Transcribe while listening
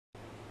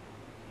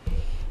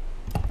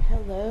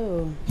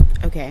Hello.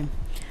 Okay,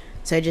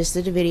 so I just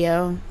did a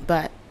video,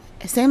 but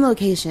same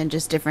location,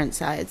 just different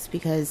sides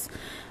because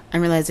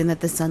I'm realizing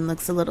that the sun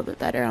looks a little bit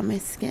better on my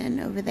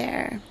skin over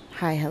there.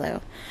 Hi,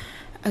 hello.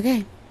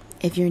 Okay,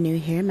 if you're new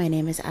here, my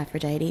name is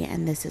Aphrodite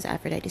and this is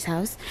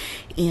Aphroditeshouse.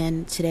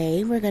 And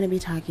today we're going to be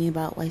talking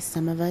about why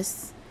some of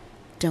us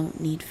don't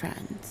need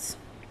friends.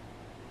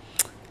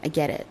 I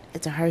get it,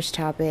 it's a harsh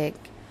topic.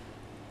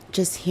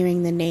 Just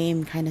hearing the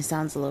name kind of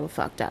sounds a little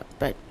fucked up,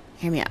 but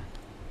hear me out.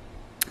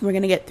 We're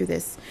going to get through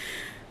this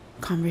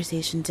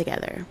conversation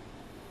together.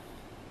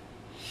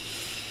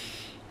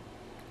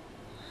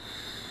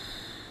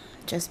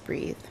 Just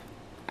breathe.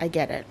 I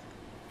get it.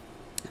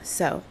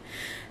 So,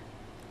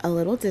 a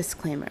little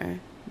disclaimer.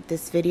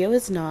 This video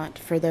is not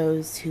for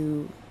those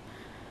who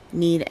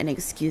need an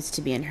excuse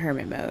to be in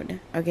hermit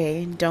mode.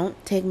 Okay?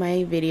 Don't take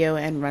my video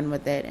and run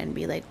with it and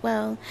be like,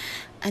 well,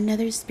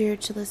 another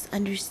spiritualist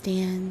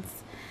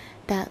understands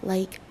that,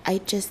 like, I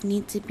just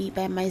need to be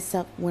by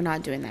myself. We're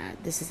not doing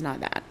that. This is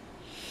not that.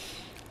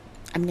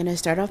 I'm going to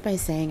start off by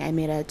saying I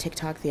made a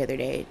TikTok the other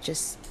day.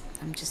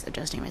 I'm just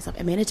adjusting myself.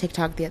 I made a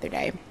TikTok the other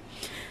day,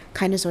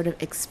 kind of sort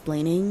of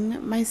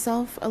explaining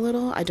myself a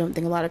little. I don't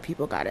think a lot of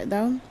people got it,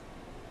 though,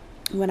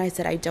 when I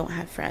said I don't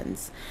have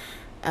friends.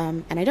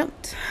 And I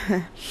don't.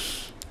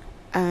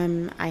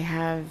 I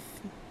have...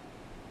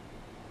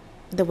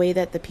 The way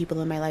that the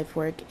people in my life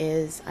work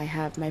is I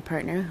have my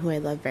partner, who I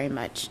love very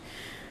much,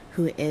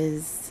 who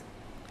is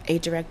a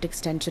direct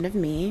extension of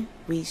me.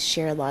 We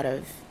share a lot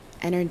of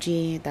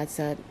energy. That's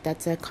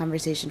a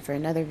conversation for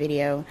another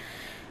video.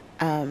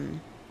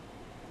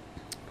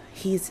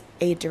 He's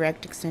a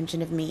direct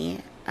extension of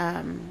me,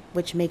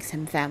 which makes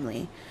him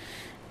family.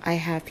 I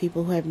have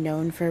people who I've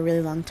known for a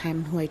really long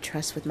time who I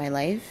trust with my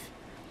life.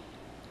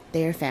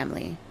 They are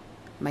family,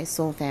 my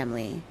soul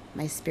family,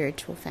 my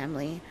spiritual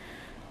family,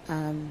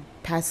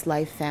 past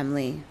life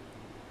family.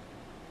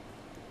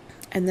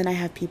 And then I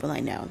have people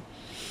I know.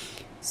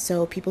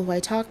 So people who I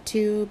talk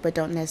to but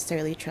don't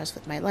necessarily trust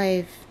with my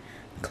life,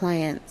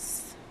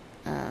 clients,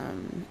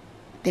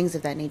 things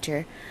of that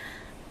nature.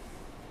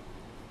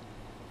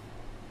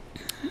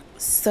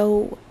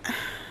 So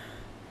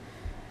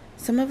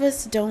some of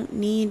us don't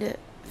need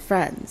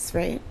friends,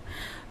 right?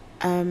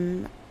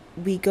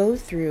 We go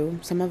through,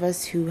 some of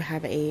us who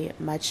have a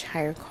much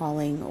higher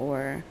calling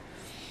or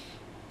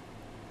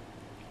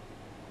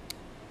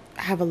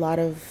have a lot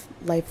of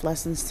life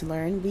lessons to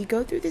learn, we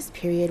go through this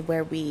period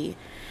where we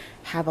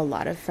have a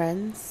lot of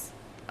friends,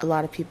 a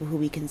lot of people who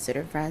we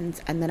consider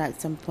friends, and then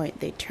at some point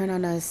they turn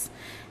on us,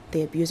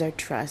 they abuse our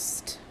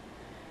trust,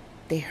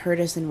 they hurt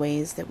us in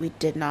ways that we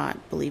did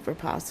not believe were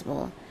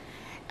possible.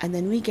 And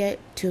then we get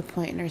to a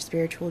point in our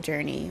spiritual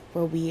journey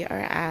where we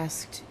are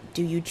asked,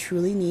 do you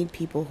truly need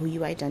people who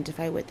you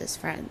identify with as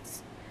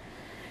friends?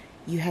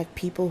 You have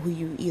people who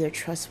you either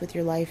trust with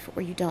your life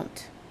or you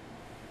don't.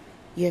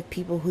 You have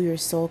people who your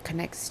soul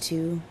connects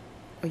to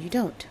or you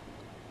don't.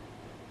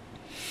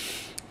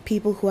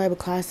 People who I would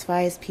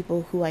classify as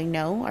people who I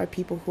know are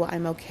people who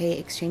I'm okay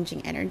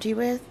exchanging energy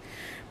with,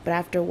 but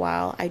after a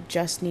while, I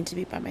just need to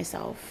be by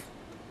myself.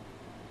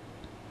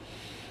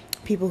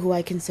 People who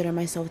I consider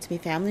myself to be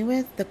family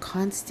with, the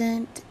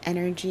constant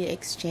energy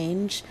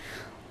exchange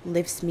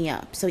lifts me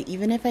up. So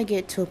even if I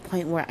get to a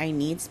point where I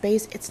need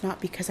space, it's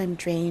not because I'm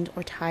drained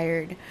or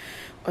tired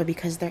or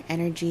because their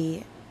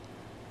energy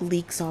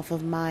leaks off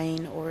of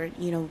mine or,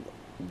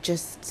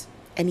 just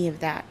any of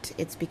that.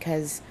 It's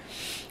because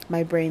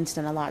my brain's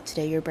done a lot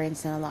today, your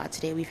brain's done a lot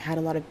today. We've had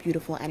a lot of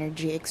beautiful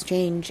energy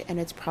exchange, and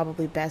it's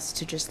probably best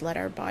to just let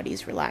our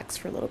bodies relax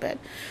for a little bit.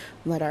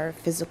 Let our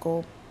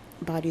physical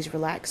bodies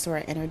relax so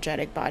our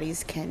energetic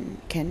bodies can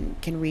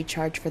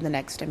recharge for the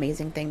next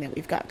amazing thing that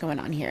we've got going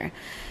on here.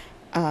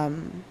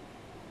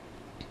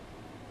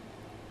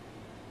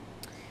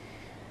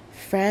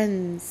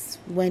 Friends,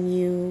 when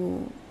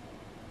you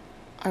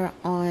are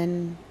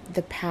on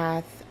the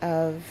path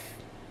of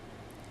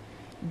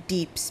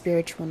deep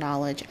spiritual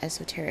knowledge,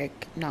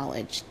 esoteric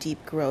knowledge,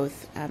 deep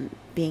growth,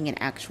 being an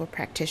actual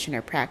practitioner,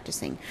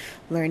 practicing,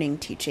 learning,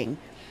 teaching,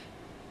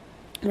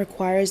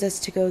 requires us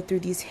to go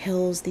through these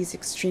hills, these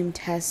extreme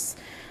tests,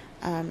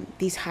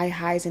 these high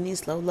highs and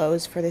these low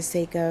lows for the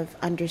sake of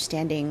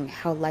understanding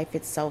how life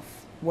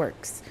itself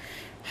works,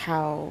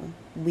 how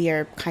we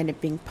are kind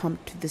of being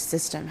pumped through the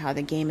system, how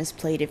the game is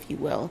played, if you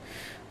will.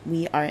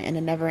 We are in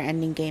a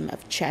never-ending game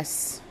of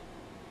chess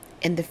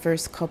in the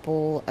first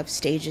couple of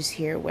stages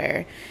here,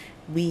 where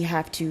we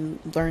have to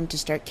learn to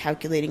start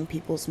calculating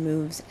people's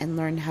moves and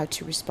learn how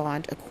to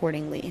respond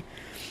accordingly.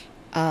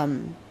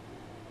 And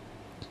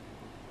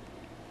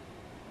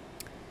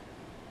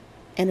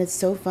it's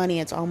so funny.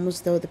 It's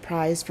almost though the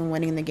prize for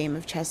winning the game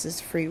of chess is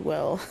free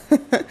will.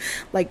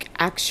 Like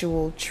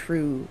actual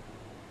true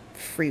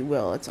free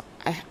will.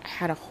 I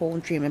had a whole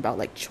dream about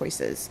like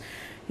choices.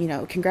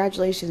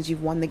 Congratulations,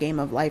 you've won the game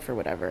of life or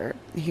whatever.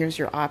 Here's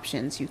your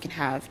options. You can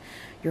have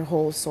your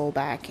whole soul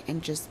back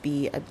and just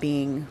be a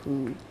being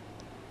who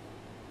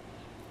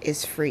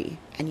is free,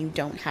 and you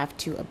don't have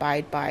to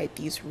abide by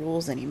these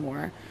rules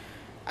anymore.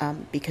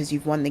 because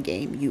you've won the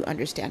game. You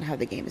understand how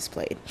the game is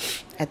played.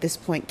 At this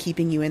point,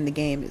 keeping you in the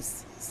game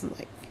is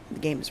like the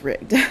game is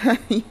rigged.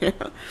 You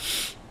know?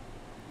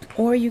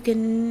 Or you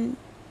can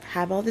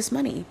have all this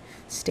money,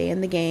 stay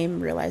in the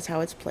game, realize how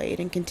it's played,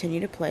 and continue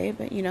to play,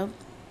 but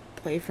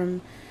play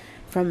from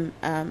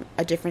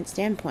a different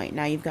standpoint.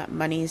 Now you've got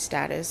money,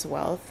 status,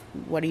 wealth.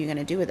 What are you going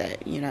to do with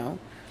it?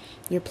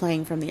 You're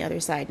playing from the other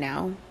side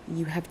now.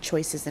 You have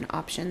choices and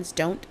options.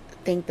 Don't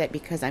think that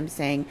because I'm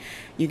saying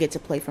you get to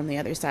play from the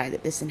other side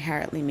that this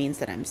inherently means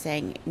that I'm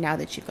saying now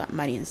that you've got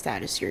money and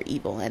status you're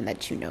evil, and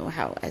that you know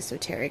how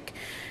esoteric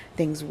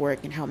things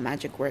work and how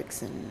magic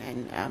works,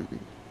 and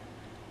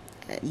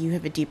you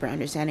have a deeper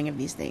understanding of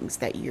these things,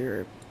 that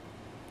you've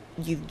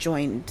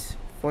joined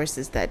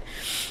forces that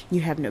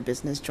you have no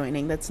business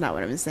joining. That's not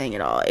what I'm saying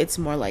at all. It's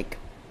more like,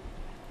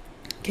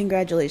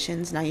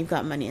 congratulations, now you've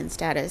got money and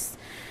status.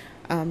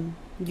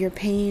 Your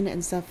pain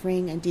and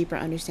suffering and deeper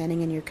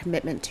understanding and your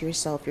commitment to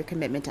yourself, your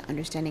commitment to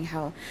understanding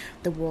how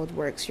the world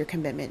works, your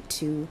commitment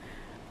to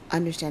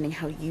understanding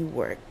how you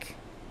work,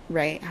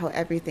 right? How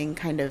everything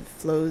kind of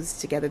flows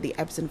together, the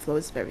ebbs and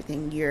flows of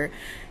everything. Your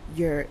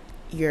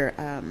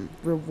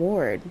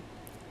reward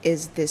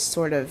is this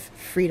sort of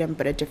freedom,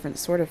 but a different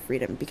sort of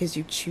freedom, because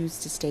you choose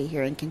to stay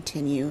here and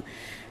continue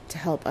to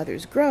help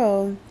others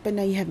grow, but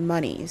now you have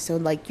money, so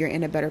like you're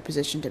in a better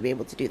position to be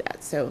able to do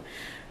that. So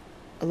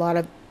a lot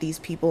of these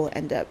people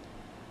end up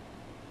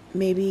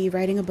maybe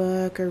writing a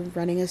book or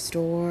running a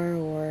store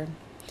or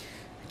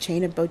a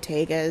chain of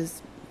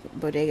bodegas,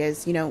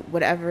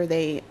 whatever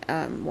they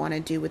want to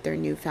do with their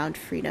newfound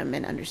freedom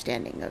and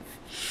understanding of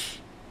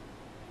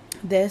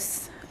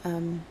this.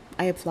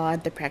 I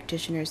applaud the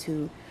practitioners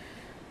who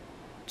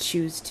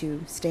choose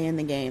to stay in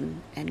the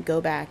game and go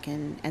back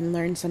and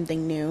learn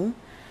something new,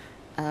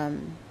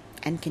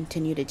 and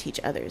continue to teach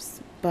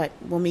others. But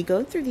when we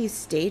go through these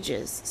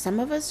stages, some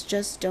of us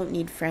just don't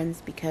need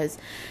friends, because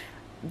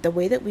the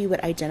way that we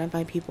would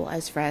identify people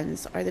as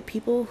friends are the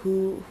people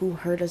who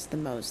hurt us the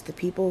most, the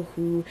people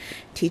who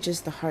teach us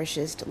the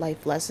harshest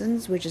life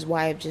lessons, which is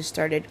why I've just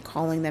started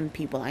calling them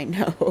people I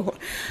know.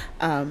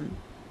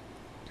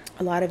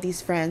 A lot of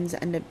these friends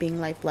end up being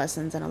life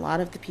lessons, and a lot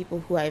of the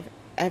people who I've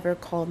ever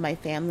called my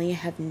family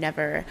have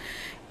never,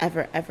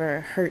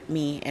 ever hurt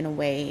me in a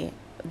way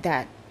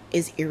that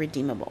is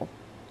irredeemable.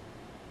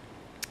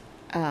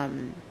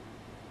 I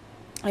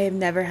have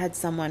never had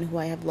someone who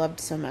I have loved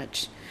so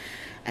much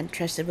and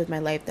trusted with my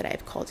life that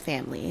I've called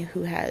family,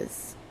 who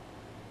has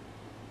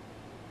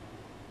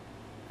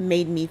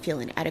made me feel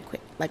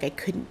inadequate, like I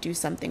couldn't do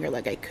something or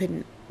like I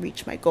couldn't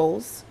reach my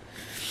goals.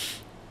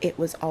 It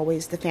was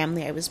always the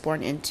family I was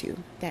born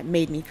into that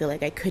made me feel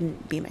like I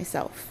couldn't be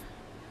myself,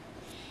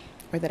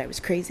 or that I was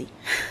crazy.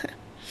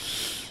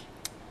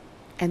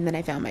 And then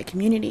I found my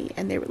community,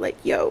 and they were like,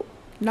 yo,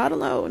 not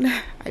alone.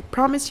 I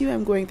promise you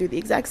I'm going through the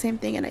exact same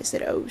thing. And I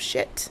said, oh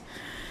shit.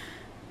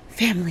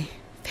 Family.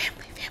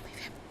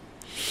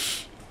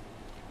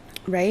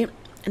 Right?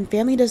 And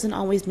family doesn't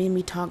always mean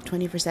we talk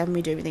 24/7,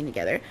 we do everything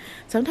together.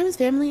 Sometimes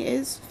family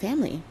is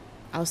family.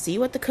 I'll see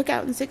you at the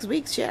cookout in 6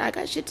 weeks. Shit, I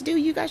got shit to do.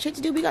 You got shit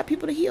to do. We got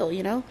people to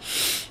heal,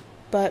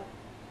 But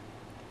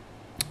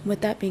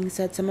with that being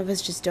said, some of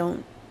us just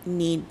don't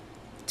need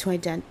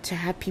to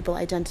have people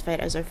identified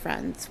as our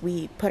friends.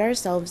 We put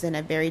ourselves in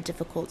a very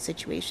difficult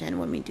situation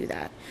when we do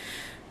that.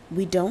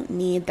 We don't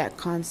need that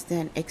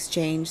constant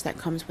exchange that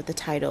comes with the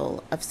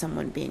title of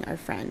someone being our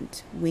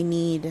friend. We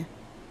need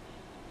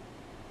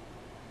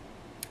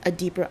a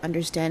deeper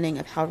understanding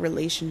of how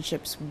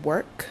relationships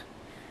work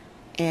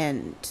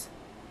and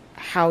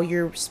how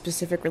your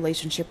specific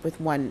relationship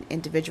with one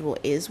individual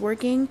is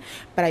working.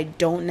 But I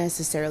don't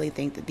necessarily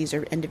think that these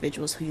are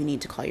individuals who you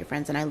need to call your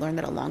friends. And I learned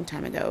that a long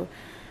time ago.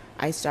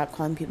 I stopped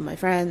calling people my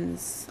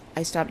friends.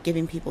 I stopped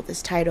giving people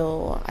this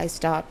title. I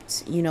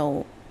stopped,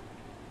 it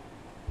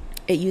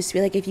used to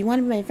be like, if you want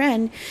to be my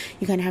friend,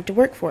 you kind of have to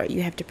work for it.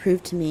 You have to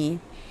prove to me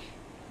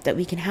that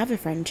we can have a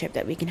friendship,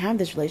 that we can have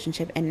this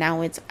relationship. And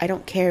now it's, I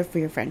don't care for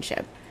your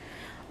friendship.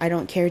 I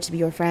don't care to be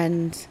your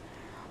friend.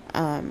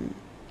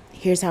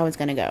 Here's how it's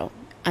going to go.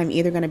 I'm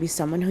either going to be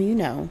someone who you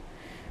know,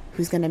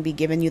 who's going to be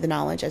giving you the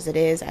knowledge as it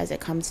is, as it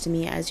comes to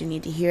me, as you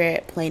need to hear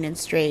it, plain and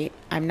straight.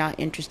 I'm not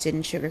interested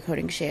in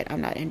sugarcoating shit.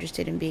 I'm not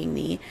interested in being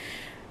the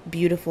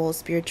beautiful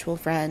spiritual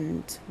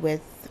friend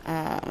with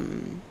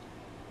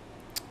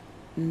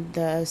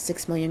the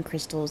 6 million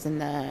crystals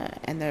and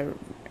the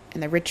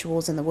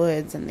rituals in the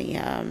woods and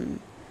the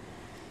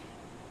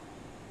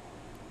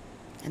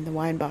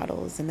wine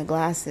bottles and the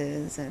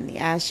glasses and the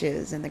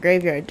ashes and the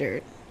graveyard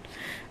dirt.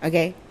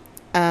 Okay?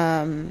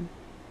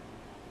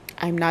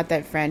 I'm not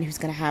that friend who's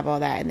going to have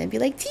all that and then be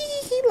like,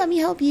 let me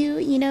help you,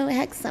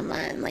 heck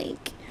someone.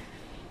 Like,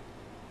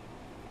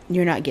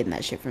 you're not getting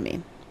that shit from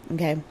me.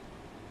 Okay?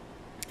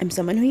 I'm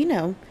someone who you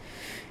know,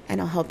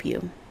 and I'll help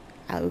you.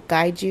 I'll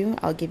guide you.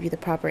 I'll give you the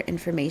proper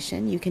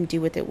information. You can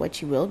do with it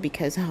what you will,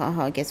 because,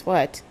 guess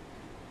what?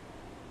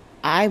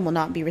 I will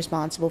not be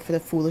responsible for the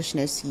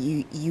foolishness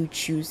you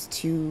choose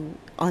to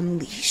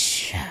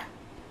unleash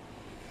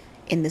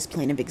in this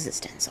plane of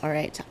existence. All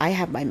right, I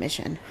have my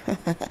mission,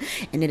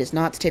 and it is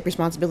not to take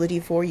responsibility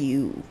for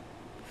you.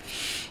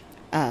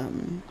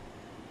 And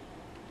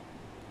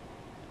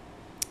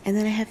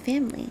then I have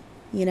family,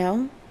 you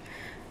know.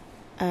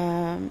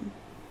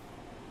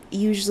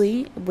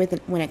 Usually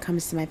when it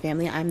comes to my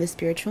family, I'm the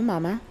spiritual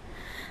mama,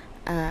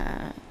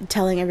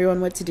 telling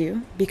everyone what to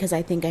do because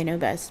I think I know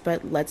best.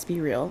 But let's be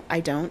real, I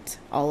don't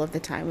all of the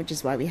time, which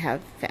is why we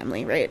have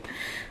family, right?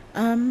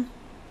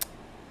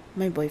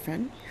 My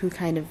boyfriend, who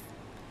kind of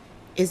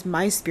is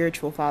my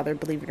spiritual father,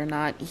 believe it or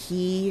not,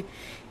 he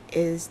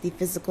is the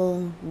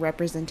physical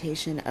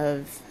representation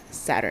of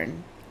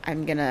Saturn.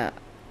 I'm gonna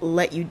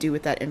let you do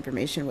with that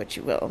information what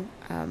you will.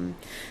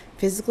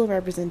 Physical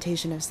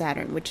representation of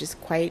Saturn, which is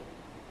quite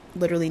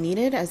literally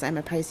needed, as I'm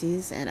a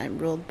Pisces and I'm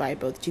ruled by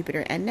both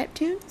Jupiter and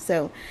Neptune.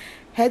 So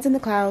heads in the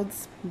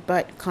clouds,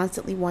 but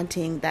constantly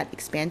wanting that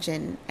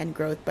expansion and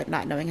growth, but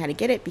not knowing how to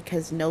get it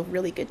because no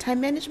really good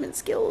time management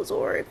skills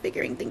or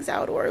figuring things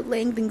out or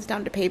laying things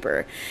down to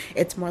paper.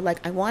 It's more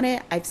like, I want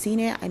it, I've seen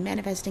it, I'm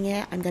manifesting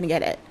it, I'm gonna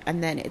get it.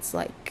 And then it's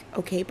like,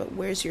 okay, but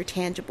where's your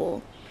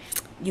tangible?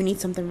 You need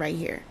something right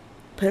here.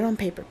 Put it on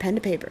paper, pen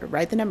to paper,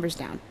 write the numbers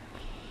down.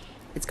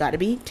 It's got to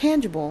be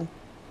tangible.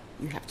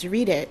 You have to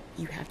read it.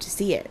 You have to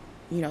see it,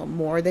 you know,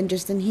 more than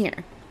just in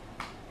here.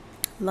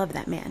 Love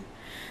that man.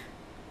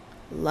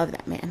 Love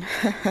that man.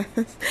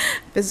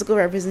 Physical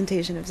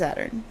representation of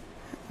Saturn.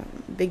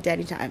 Big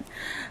daddy time.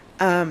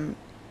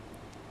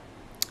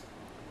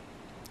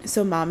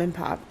 So mom and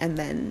pop, and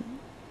then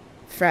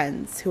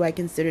friends who I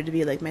consider to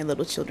be like my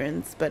little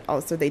children's, but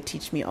also they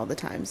teach me all the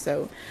time.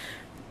 So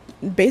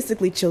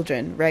basically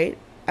children, right?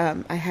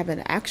 I have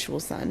an actual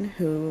son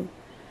who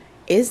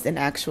is an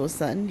actual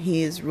son.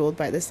 He is ruled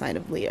by the sign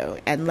of Leo.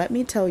 And let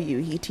me tell you,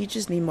 he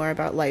teaches me more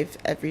about life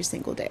every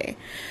single day.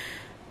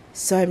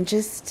 So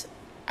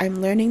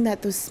I'm learning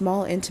that the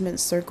small, intimate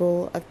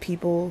circle of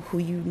people who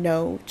you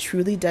know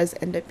truly does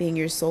end up being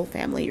your soul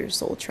family, your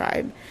soul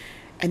tribe.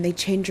 And they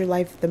change your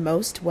life the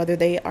most, whether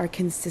they are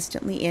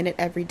consistently in it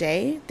every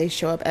day, they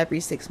show up every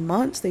 6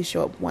 months, they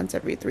show up once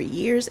every 3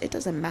 years. It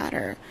doesn't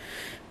matter.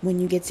 When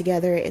you get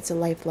together, it's a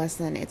life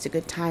lesson. It's a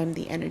good time.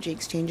 The energy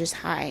exchange is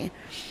high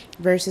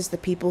versus the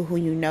people who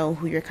you know,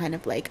 who you're kind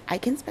of like, I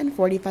can spend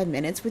 45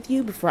 minutes with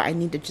you before I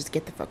need to just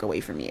get the fuck away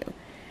from you.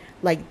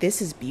 Like,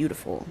 this is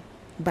beautiful,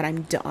 but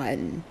I'm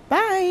done.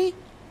 Bye.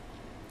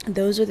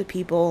 Those are the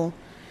people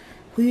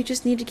who you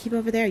just need to keep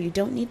over there. You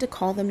don't need to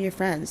call them your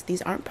friends.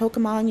 These aren't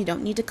Pokemon. You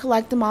don't need to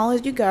collect them all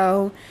as you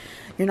go.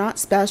 You're not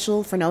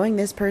special for knowing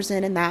this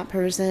person and that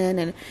person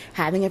and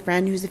having a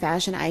friend who's a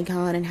fashion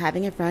icon and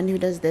having a friend who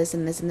does this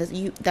and this and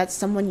this. That's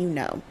someone you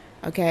know,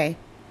 okay?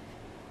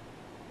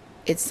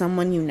 It's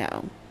someone you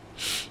know.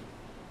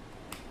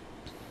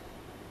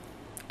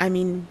 I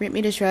mean, rip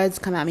me to shreds,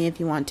 come at me if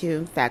you want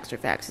to. Facts are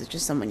facts. It's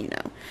just someone you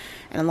know.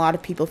 And a lot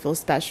of people feel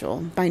special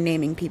by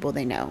naming people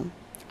they know.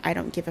 I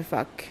don't give a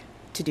fuck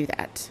to do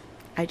that.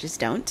 I just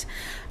don't.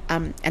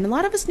 And a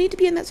lot of us need to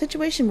be in that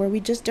situation where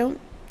we just don't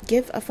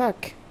give a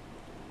fuck.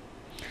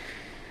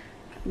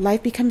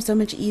 Life becomes so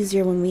much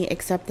easier when we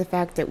accept the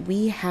fact that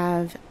we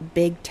have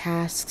big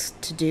tasks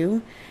to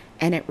do,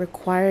 and it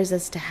requires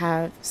us to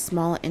have a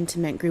small,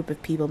 intimate group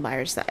of people by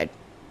our side.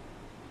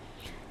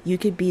 You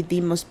could be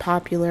the most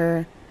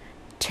popular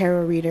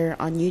tarot reader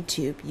on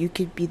YouTube. You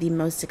could be the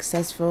most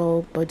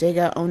successful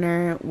bodega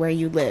owner where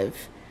you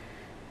live.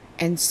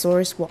 And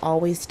Source will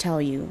always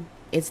tell you,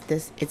 it's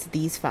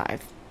these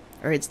 5,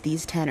 or it's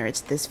these 10, or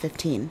it's this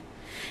 15.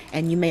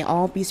 And you may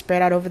all be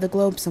spread out over the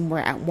globe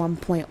somewhere at one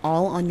point,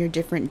 all on your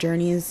different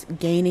journeys,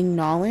 gaining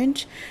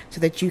knowledge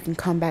so that you can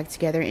come back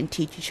together and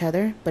teach each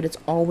other. But it's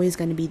always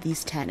going to be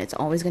these 10. It's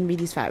always going to be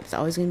these 5. It's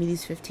always going to be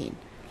these 15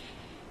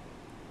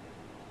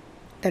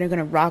 that are going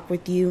to rock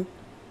with you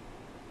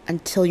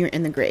until you're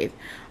in the grave.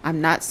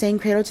 I'm not saying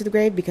cradle to the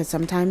grave because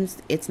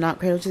sometimes it's not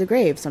cradle to the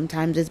grave.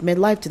 Sometimes it's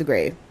midlife to the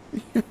grave,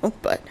 you know,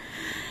 but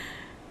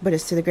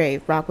it's to the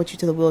grave. Rock with you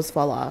till the wheels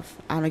fall off.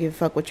 I don't give a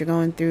fuck what you're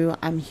going through.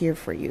 I'm here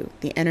for you.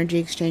 The energy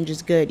exchange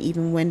is good.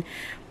 Even when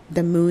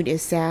the mood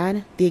is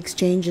sad, the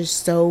exchange is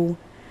so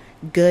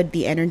good.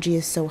 The energy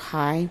is so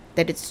high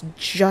that it's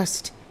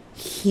just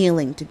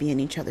healing to be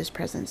in each other's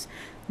presence.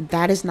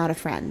 That is not a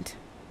friend.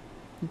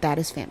 That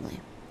is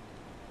family.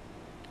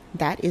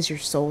 That is your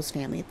soul's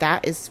family.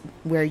 That is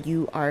where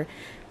you are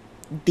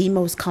the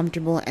most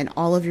comfortable and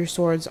all of your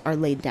swords are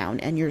laid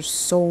down and your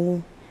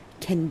soul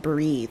can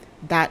breathe.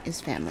 That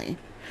is family.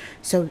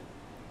 So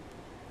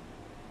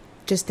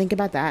just think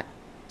about that.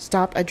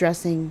 Stop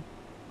addressing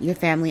your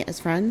family as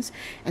friends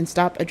and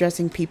stop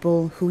addressing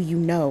people who you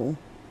know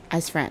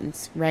as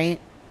friends, right?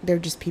 They're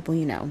just people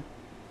you know.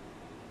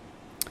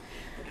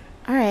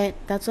 All right,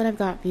 that's what I've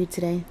got for you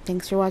today.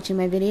 Thanks for watching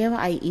my video.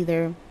 I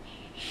either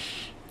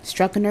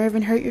struck a nerve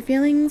and hurt your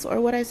feelings or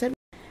what I said.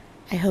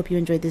 I hope you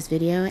enjoyed this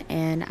video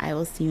and I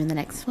will see you in the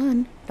next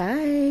one.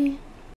 Bye.